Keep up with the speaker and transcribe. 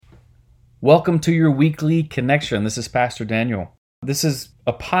Welcome to your weekly connection. This is Pastor Daniel. This is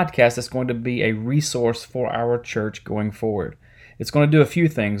a podcast that's going to be a resource for our church going forward. It's going to do a few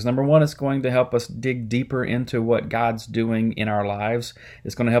things. Number one, it's going to help us dig deeper into what God's doing in our lives.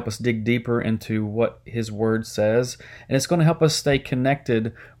 It's going to help us dig deeper into what His Word says. And it's going to help us stay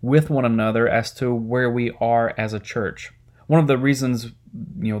connected with one another as to where we are as a church. One of the reasons,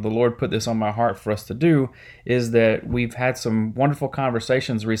 the Lord put this on my heart for us to do is that we've had some wonderful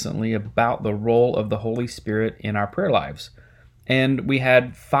conversations recently about the role of the Holy Spirit in our prayer lives. And we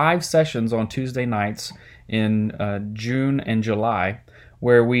had 5 sessions on Tuesday nights in June and July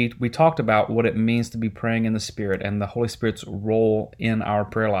where we talked about what it means to be praying in the Spirit and the Holy Spirit's role in our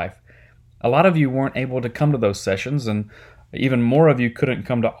prayer life. A lot of you weren't able to come to those sessions, and even more of you couldn't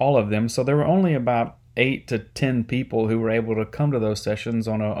come to all of them, so there were only about 8 to 10 people who were able to come to those sessions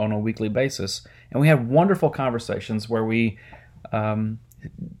on a weekly basis. And we had wonderful conversations where we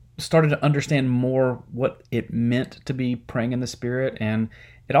started to understand more what it meant to be praying in the Spirit, and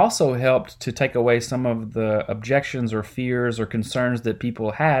it also helped to take away some of the objections or fears or concerns that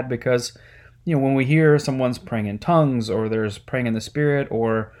people had, because when we hear someone's praying in tongues or there's praying in the Spirit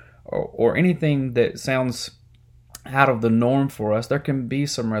or anything that sounds out of the norm for us, there can be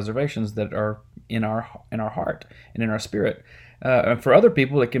some reservations that are in our heart and in our spirit. And for other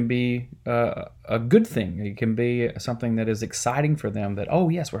people, it can be a good thing. It can be something that is exciting for them, that, oh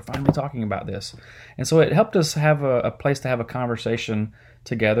yes, we're finally talking about this. And so it helped us have a place to have a conversation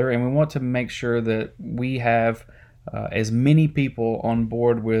together, and we want to make sure that we have as many people on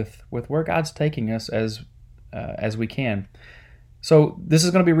board with where God's taking us as we can. So this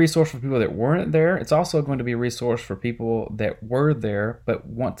is going to be a resource for people that weren't there. It's also going to be a resource for people that were there but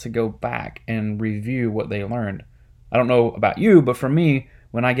want to go back and review what they learned. I don't know about you, but for me,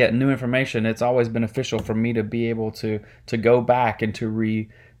 when I get new information, it's always beneficial for me to be able to go back and to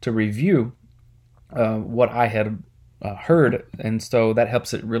review what I had heard. And so that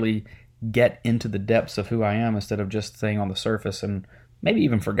helps it really get into the depths of who I am instead of just staying on the surface and maybe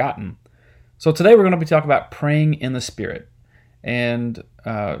even forgotten. So today we're going to be talking about praying in the Spirit. And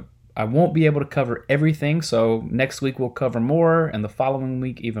I won't be able to cover everything, so next week we'll cover more, and the following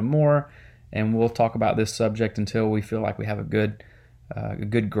week even more, and we'll talk about this subject until we feel like we have a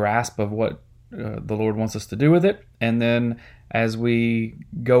good grasp of what the Lord wants us to do with it. And then as we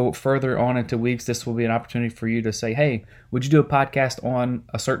go further on into weeks, this will be an opportunity for you to say, hey, would you do a podcast on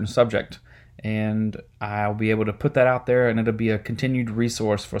a certain subject? And I'll be able to put that out there, and it'll be a continued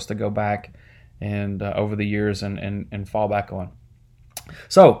resource for us to go back and over the years and fall back on.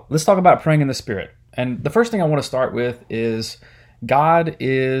 So let's talk about praying in the Spirit. And the first thing I want to start with is God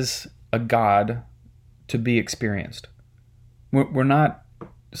is a God to be experienced. We're not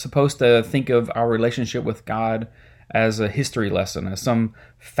supposed to think of our relationship with God as a history lesson, as some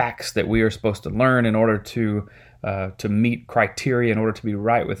facts that we are supposed to learn in order to meet criteria in order to be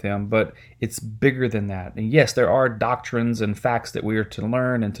right with Him, but it's bigger than that. And yes, there are doctrines and facts that we are to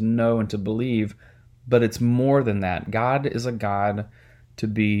learn and to know and to believe, but it's more than that. God is a God to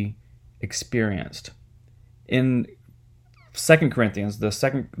be experienced. In 2 Corinthians, the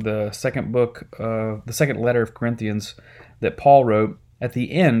second letter of Corinthians that Paul wrote, at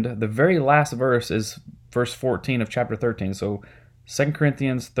the end, the very last verse is verse 14 of chapter 13. So 2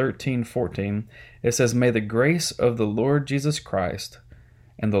 Corinthians 13:14, it says, "May the grace of the Lord Jesus Christ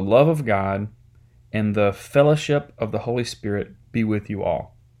and the love of God and the fellowship of the Holy Spirit be with you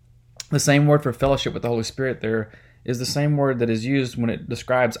all." The same word for fellowship with the Holy Spirit there is the same word that is used when it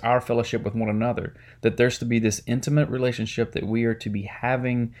describes our fellowship with one another, that there's to be this intimate relationship that we are to be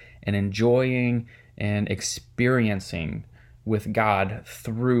having and enjoying and experiencing with God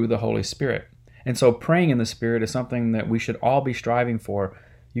through the Holy Spirit. And so praying in the Spirit is something that we should all be striving for.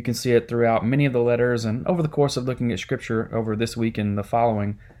 You can see it throughout many of the letters, and over the course of looking at Scripture over this week and the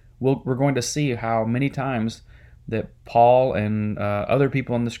following, we're going to see how many times that Paul and other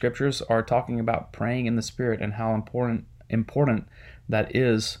people in the Scriptures are talking about praying in the Spirit and how important that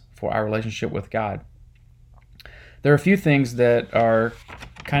is for our relationship with God. There are a few things that are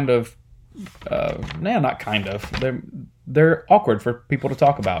they're awkward for people to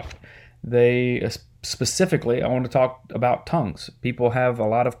talk about. Specifically, I want to talk about tongues. People have a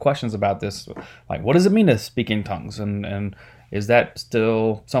lot of questions about this, like, what does it mean to speak in tongues? And is that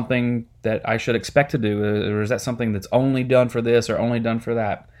still something that I should expect to do? Or is that something that's only done for this or only done for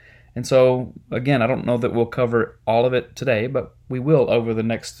that? And so, again, I don't know that we'll cover all of it today, but we will over the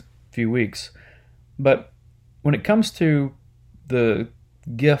next few weeks. But when it comes to the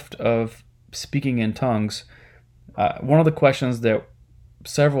gift of speaking in tongues, one of the questions that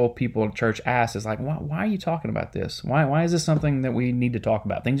several people in church ask is like, why are you talking about this? Why is this something that we need to talk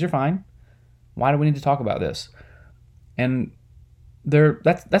about? Things are fine. Why do we need to talk about this? And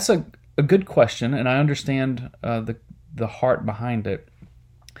that's a good question, and I understand the heart behind it.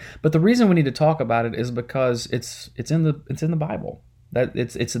 But the reason we need to talk about it is because it's in the Bible. That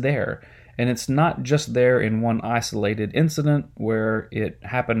it's there, and it's not just there in one isolated incident where it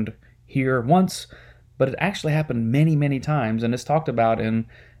happened here once, but it actually happened many, many times, and it's talked about in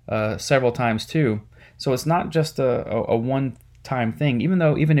several times too. So it's not just a one-time thing. Even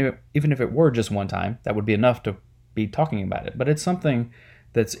if it were just one time, that would be enough to be talking about it. But it's something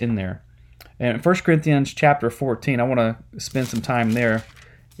that's in there. And 1 Corinthians chapter 14, I want to spend some time there.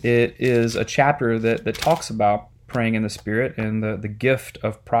 It is a chapter that talks about praying in the Spirit and the gift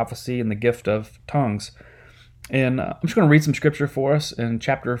of prophecy and the gift of tongues. And I'm just going to read some scripture for us in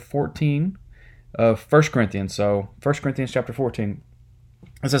chapter 14 of 1 Corinthians. So 1 Corinthians chapter 14.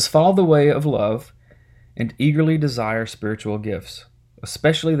 It says, "Follow the way of love and eagerly desire spiritual gifts,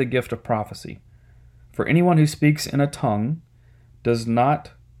 especially the gift of prophecy. For anyone who speaks in a tongue does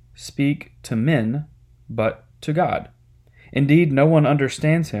not speak to men, but to God. Indeed, no one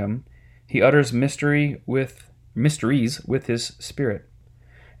understands him. He utters mysteries with his spirit."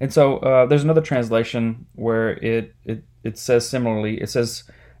 And so there's another translation where it says similarly. It says,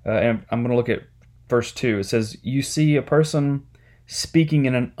 and I'm going to look at verse 2. It says, "You see a person speaking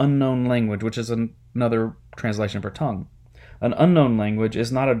in an unknown language," which is another translation for tongue. An unknown language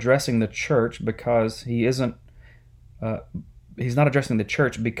is not addressing the church because he's not addressing the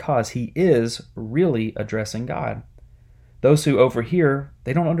church because he is really addressing God. Those who overhear,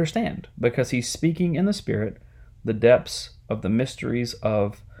 they don't understand because he's speaking in the Spirit, the depths of the mysteries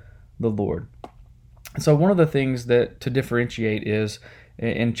of the Lord. So one of the things that to differentiate is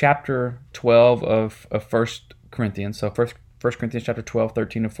in chapter 12 of 1 Corinthians, so 1 Corinthians chapter 12,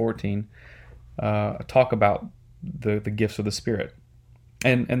 13, and 14, talk about the gifts of the Spirit.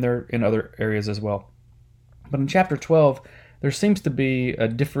 And they're in other areas as well. But in chapter 12, there seems to be a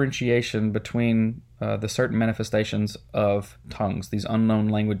differentiation between the certain manifestations of tongues, these unknown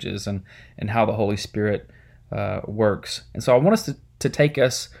languages, and how the Holy Spirit works. And so I want us to take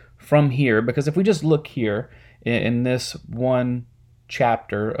us from here, because if we just look here in this one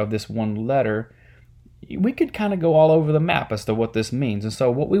chapter of this one letter, we could kind of go all over the map as to what this means. And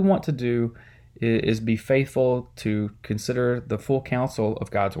so what we want to do is be faithful to consider the full counsel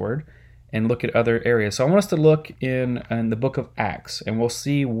of God's Word and look at other areas. So I want us to look in the book of Acts, and we'll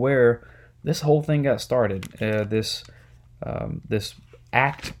see where this whole thing got started, this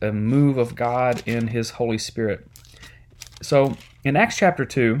act, a move of God in His Holy Spirit. So in Acts chapter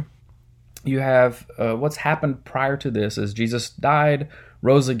 2, you have what's happened prior to this is Jesus died,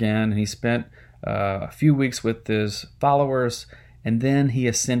 rose again, and He spent a few weeks with His followers, and then He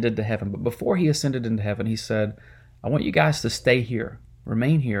ascended to heaven. But before He ascended into heaven, He said, "I want you guys to stay here,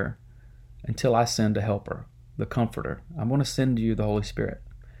 remain here, until I send a helper, the Comforter. I'm going to send you the Holy Spirit."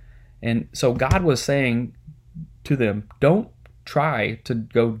 And so God was saying to them, don't try to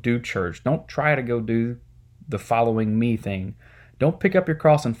go do church. Don't try to go do the following me thing. Don't pick up your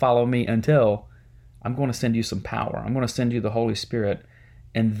cross and follow me until I'm going to send you some power. I'm going to send you the Holy Spirit,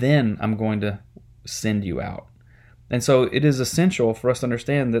 and then I'm going to send you out. And so it is essential for us to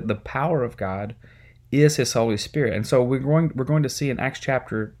understand that the power of God is His Holy Spirit. And so we're going to see in Acts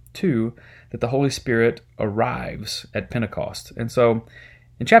chapter 2 that the Holy Spirit arrives at Pentecost. And so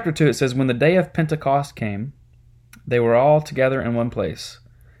in chapter 2 it says, "When the day of Pentecost came, they were all together in one place.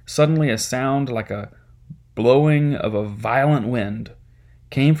 Suddenly a sound like a blowing of a violent wind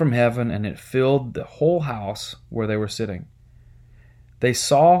came from heaven, and it filled the whole house where they were sitting. They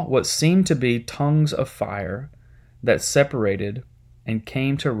saw what seemed to be tongues of fire that separated and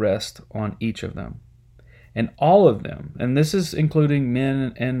came to rest on each of them. And all of them," and this is including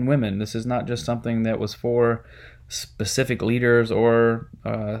men and women, this is not just something that was for specific leaders or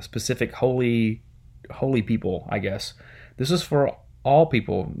specific holy people, I guess. This is for all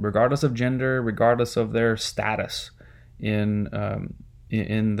people, regardless of gender, regardless of their status in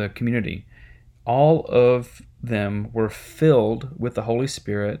the community. All of them were filled with the Holy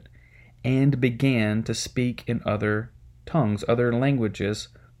Spirit and began to speak in other tongues, other languages,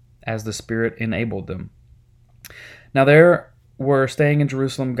 as the Spirit enabled them. Now there were staying in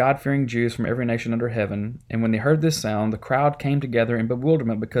Jerusalem God-fearing Jews from every nation under heaven, and when they heard this sound, the crowd came together in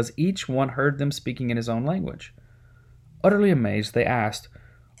bewilderment because each one heard them speaking in his own language. Utterly amazed, they asked,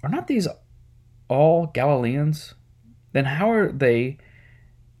 "Are not these all Galileans? Then how are they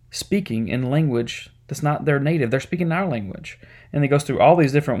speaking in language that's not their native? They're speaking our language." And he goes through all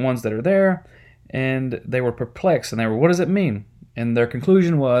these different ones that are there, and they were perplexed, and they were, "What does it mean? And their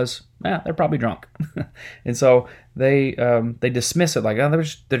conclusion was, they're probably drunk. And so they dismiss it like, oh,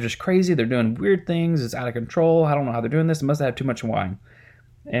 they're just crazy. They're doing weird things. It's out of control. I don't know how they're doing this. They must have had too much wine.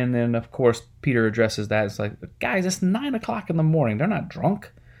 And then, of course, Peter addresses that. It's like, guys, it's 9 o'clock in the morning. They're not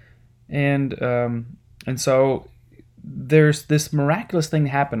drunk. And so there's this miraculous thing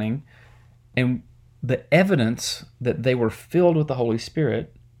happening, and the evidence that they were filled with the Holy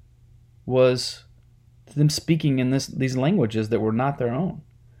Spirit was them speaking in these languages that were not their own.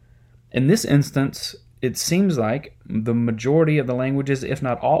 In this instance, it seems like the majority of the languages, if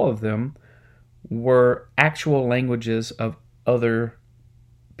not all of them, were actual languages of other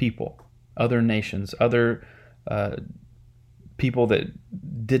people, other nations, other people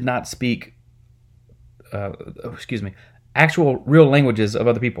that did not speak, actual real languages of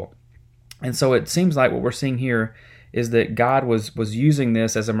other people. And so it seems like what we're seeing here is that God was using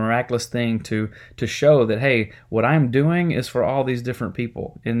this as a miraculous thing to show that, hey, what I'm doing is for all these different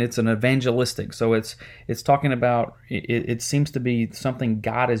people, and it's an evangelistic. So it's talking about, it seems to be something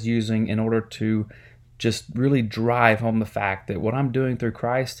God is using in order to just really drive home the fact that what I'm doing through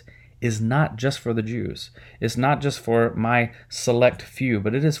Christ is not just for the Jews. It's not just for my select few,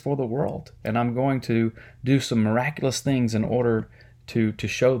 but it is for the world. And I'm going to do some miraculous things in order to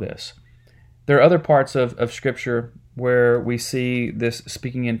show this. There are other parts of Scripture where we see this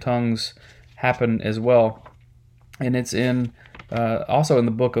speaking in tongues happen as well. And it's in also in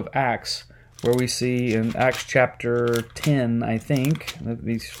the book of Acts, where we see in Acts chapter 10, I think, let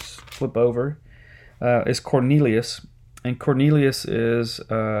me flip over, is Cornelius. And Cornelius is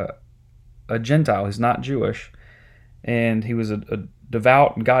a Gentile. He's not Jewish. And he was a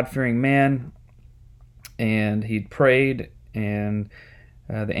devout and God-fearing man. And he'd prayed, and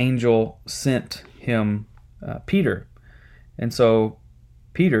the angel sent him Peter. And so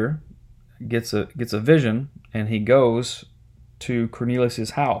Peter gets a vision, and he goes to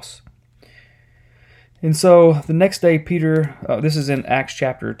Cornelius' house. And so the next day, Peter, this is in Acts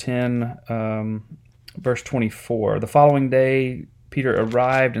chapter 10, verse 24. The following day, Peter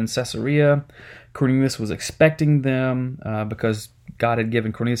arrived in Caesarea. Cornelius was expecting them because God had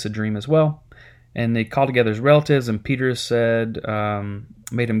given Cornelius a dream as well. And they called together his relatives, and Peter said,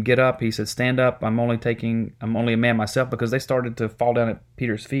 made him get up. He said, stand up. I'm only a man myself, because they started to fall down at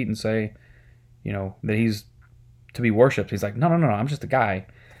Peter's feet and say, that he's to be worshipped. He's like, no, I'm just a guy.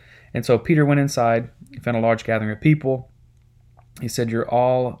 And so Peter went inside. He found a large gathering of people. He said, you're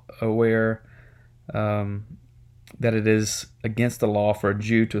all aware that it is against the law for a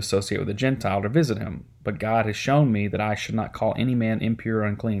Jew to associate with a Gentile to visit him. But God has shown me that I should not call any man impure or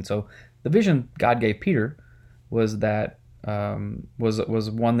unclean. So the vision God gave Peter was that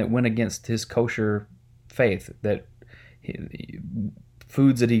was one that went against his kosher faith, that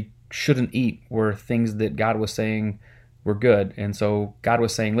foods that he shouldn't eat were things that God was saying were good. And so God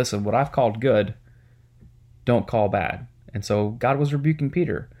was saying, listen, what I've called good, don't call bad. And so God was rebuking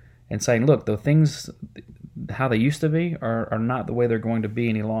Peter and saying, look, the things, how they used to be are not the way they're going to be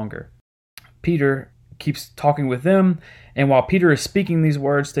any longer. Peter keeps talking with them, and while Peter is speaking these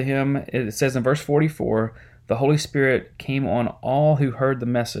words to him, it says in verse 44, the Holy Spirit came on all who heard the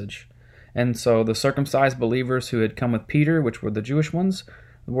message. And so the circumcised believers who had come with Peter, which were the Jewish ones,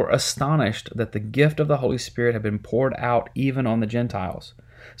 were astonished that the gift of the Holy Spirit had been poured out even on the Gentiles.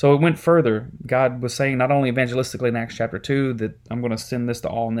 So it went further. God was saying not only evangelistically in Acts chapter 2 that I'm going to send this to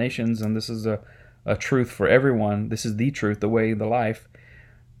all nations, and this is a truth for everyone. This is the truth, the way, the life.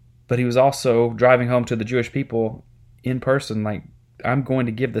 But he was also driving home to the Jewish people in person, like, I'm going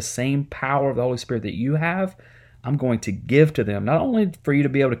to give the same power of the Holy Spirit that you have, I'm going to give to them. Not only for you to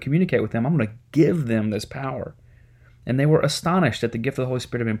be able to communicate with them, I'm going to give them this power. And they were astonished that the gift of the Holy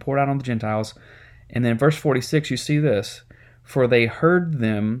Spirit had been poured out on the Gentiles. And then in verse 46, you see this. For they heard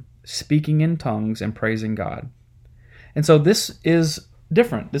them speaking in tongues and praising God. And so this is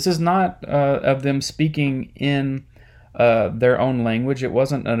different. This is not of them speaking in their own language. It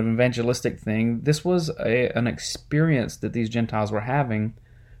wasn't an evangelistic thing. This was an experience that these Gentiles were having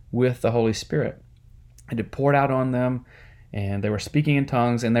with the Holy Spirit. It had poured out on them, and they were speaking in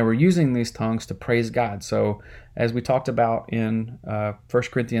tongues, and they were using these tongues to praise God. So as we talked about in 1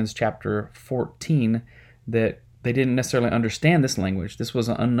 Corinthians chapter 14, that they didn't necessarily understand this language. This was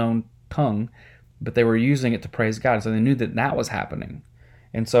an unknown tongue, but they were using it to praise God. So they knew that that was happening.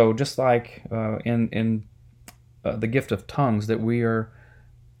 And so just like in the gift of tongues, that we are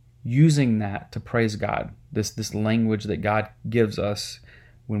using that to praise God, this language that God gives us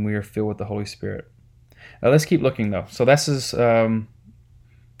when we are filled with the Holy Spirit. Let's keep looking, though. So this is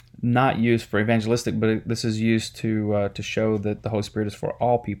not used for evangelistic, but this is used to show that the Holy Spirit is for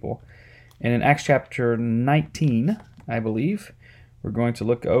all people. And in Acts chapter 19, I believe, we're going to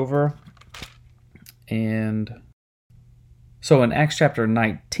look over. And so in Acts chapter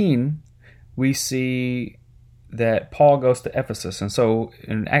 19, we see that Paul goes to Ephesus. And so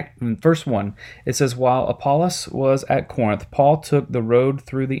in verse 1, it says, "While Apollos was at Corinth, Paul took the road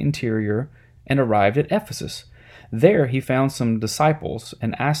through the interior and arrived at Ephesus. There he found some disciples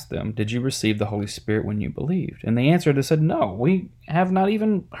and asked them, 'Did you receive the Holy Spirit when you believed?' And they answered and said, 'No, we have not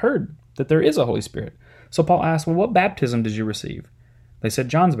even heard that there is a Holy Spirit.' So Paul asked, 'Well, what baptism did you receive?' They said,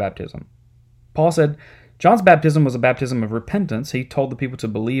 'John's baptism.' Paul said, 'John's baptism was a baptism of repentance. He told the people to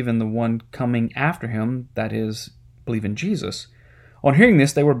believe in the one coming after him, that is, believe in Jesus.' On hearing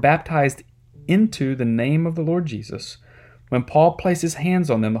this, they were baptized into the name of the Lord Jesus. When Paul placed his hands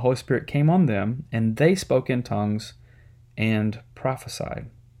on them, the Holy Spirit came on them, and they spoke in tongues and prophesied."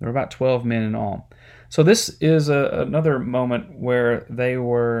 There were about 12 men in all. So this is another moment where they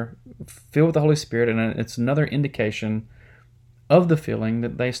were filled with the Holy Spirit, and it's another indication of the feeling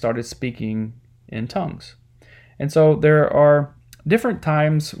that they started speaking in tongues. And so there are different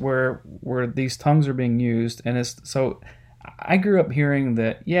times where these tongues are being used, and so I grew up hearing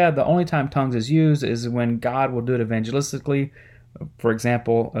that, the only time tongues is used is when God will do it evangelistically. For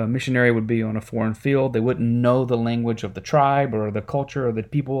example, a missionary would be on a foreign field. They wouldn't know the language of the tribe or the culture or the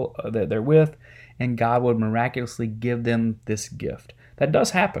people that they're with, and God would miraculously give them this gift. That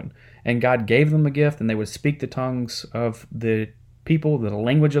does happen, and God gave them the gift, and they would speak the tongues of the people, the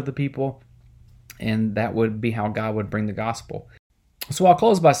language of the people, and that would be how God would bring the gospel. So I'll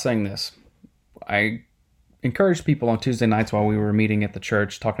close by saying this. I encouraged people on Tuesday nights while we were meeting at the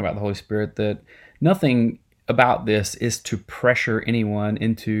church talking about the Holy Spirit that nothing about this is to pressure anyone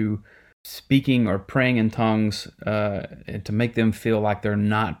into speaking or praying in tongues and to make them feel like they're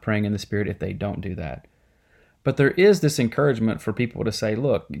not praying in the Spirit if they don't do that. But there is this encouragement for people to say,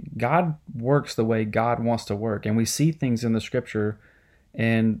 look, God works the way God wants to work, and we see things in the Scripture,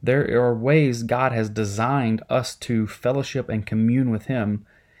 and there are ways God has designed us to fellowship and commune with Him,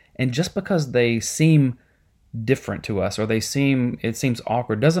 and just because they seem different to us or it seems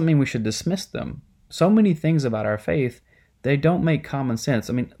awkward doesn't mean we should dismiss them. So many things about our faith, they don't make common sense.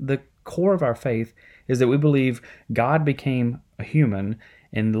 I mean, the core of our faith is that we believe God became a human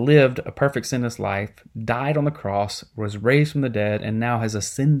and lived a perfect sinless life, died on the cross, was raised from the dead, and now has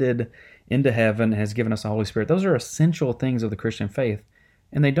ascended into heaven and has given us the Holy Spirit. Those are essential things of the Christian faith,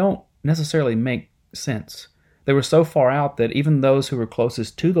 and they don't necessarily make sense. They were so far out that even those who were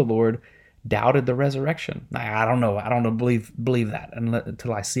closest to the Lord doubted the resurrection. I don't know, believe that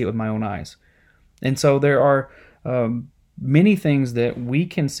until I see it with my own eyes. And so there are many things that we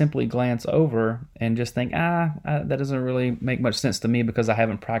can simply glance over and just think, that doesn't really make much sense to me because I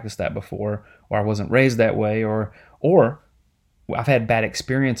haven't practiced that before, or I wasn't raised that way, or I've had bad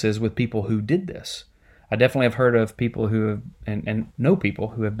experiences with people who did this. I definitely have heard of people who have, and know people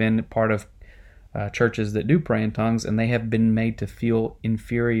who have been part of churches that do pray in tongues, and they have been made to feel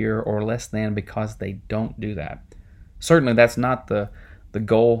inferior or less than because they don't do that. Certainly that's not the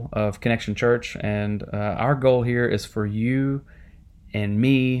goal of Connection Church, and our goal here is for you and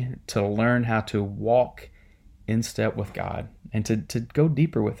me to learn how to walk in step with God and to go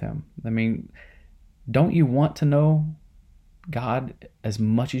deeper with Him. I mean, don't you want to know God as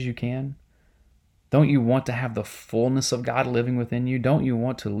much as you can? Don't you want to have the fullness of God living within you? Don't you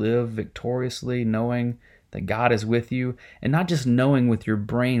want to live victoriously knowing that God is with you? And not just knowing with your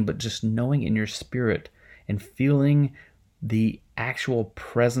brain, but just knowing in your spirit and feeling the actual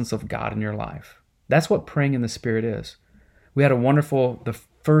presence of God in your life. That's what praying in the Spirit is. We had the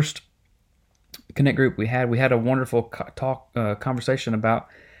first Connect group we had a wonderful conversation about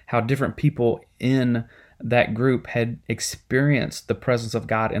how different people in that group had experienced the presence of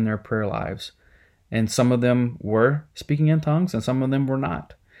God in their prayer lives. And some of them were speaking in tongues and some of them were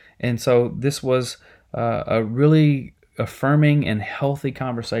not. And so this was a really affirming and healthy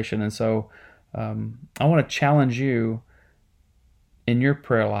conversation. And so I want to challenge you in your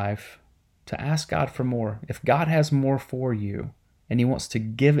prayer life to ask God for more. If God has more for you and He wants to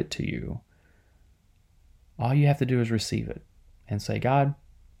give it to you, all you have to do is receive it and say, God,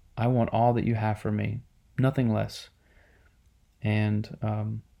 I want all that you have for me, nothing less. And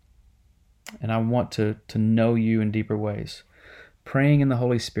I want to know you in deeper ways. Praying in the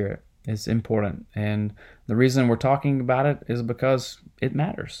Holy Spirit is important. And the reason we're talking about it is because it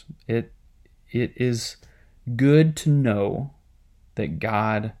matters. It is good to know that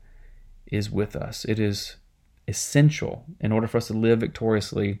God is with us. It is essential in order for us to live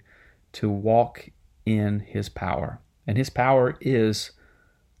victoriously to walk in His power. And His power is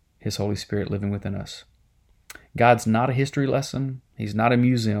His Holy Spirit living within us. God's not a history lesson. He's not a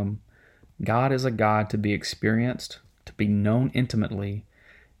museum. God is a God to be experienced, to be known intimately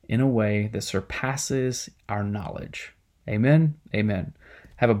in a way that surpasses our knowledge. Amen? Amen.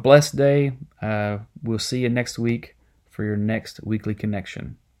 Have a blessed day. We'll see you next week for your next weekly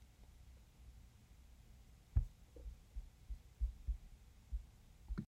connection.